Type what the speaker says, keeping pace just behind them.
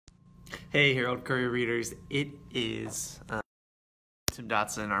Hey, Herald Courier readers. It is Tim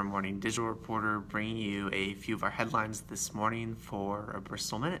Dotson, our morning digital reporter, bringing you a few of our headlines this morning for a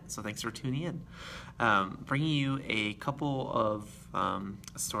Bristol Minute. So thanks for tuning in. Bringing you a couple of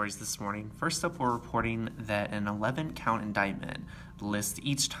stories this morning. First up, we're reporting that an 11-count indictment lists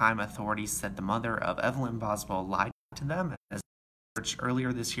each time authorities said the mother of Evelyn Boswell lied to them as searched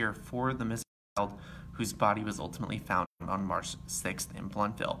earlier this year for the missing child whose body was ultimately found on March 6th in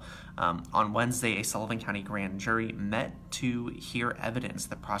Blunteville. On Wednesday, a Sullivan County grand jury met to hear evidence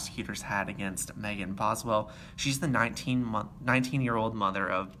that prosecutors had against Megan Boswell. She's the 19-year-old mother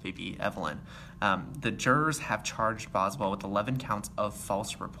of baby Evelyn. The jurors have charged Boswell with 11 counts of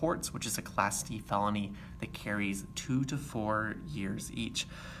false reports, which is a Class D felony that carries 2 to 4 years each.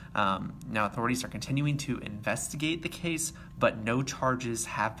 Now, authorities are continuing to investigate the case, but no charges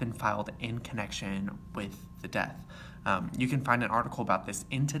have been filed in connection with the death. You can find an article about this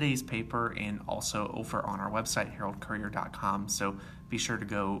in today's paper and also over on our website, heraldcourier.com, so be sure to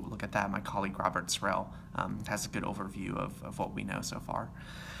go look at that. My colleague Robert Sorrell has a good overview of what we know so far.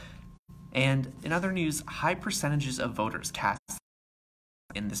 And in other news, high percentages of voters cast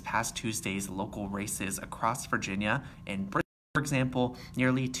in this past Tuesday's local races across Virginia and Bristol. For example,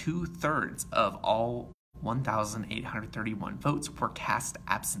 nearly 2/3 of all 1,831 votes were cast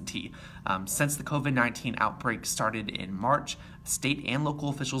absentee. Since the COVID-19 outbreak started in March, state and local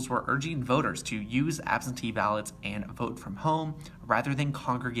officials were urging voters to use absentee ballots and vote from home rather than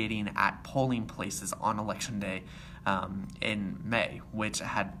congregating at polling places on Election Day in May, which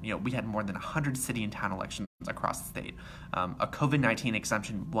had, we had more than 100 city and town elections across the state. A COVID-19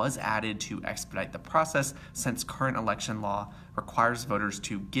 exemption was added to expedite the process since current election law requires voters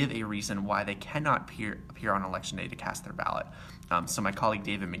to give a reason why they cannot appear on Election Day to cast their ballot. So my colleague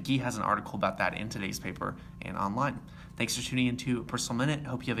David McGee has an article about that in today's paper and online. Thanks for tuning into Bristol Minute.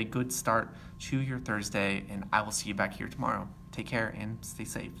 Hope you have a good start to your Thursday, and I will see you back here tomorrow. Take care and stay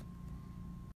safe.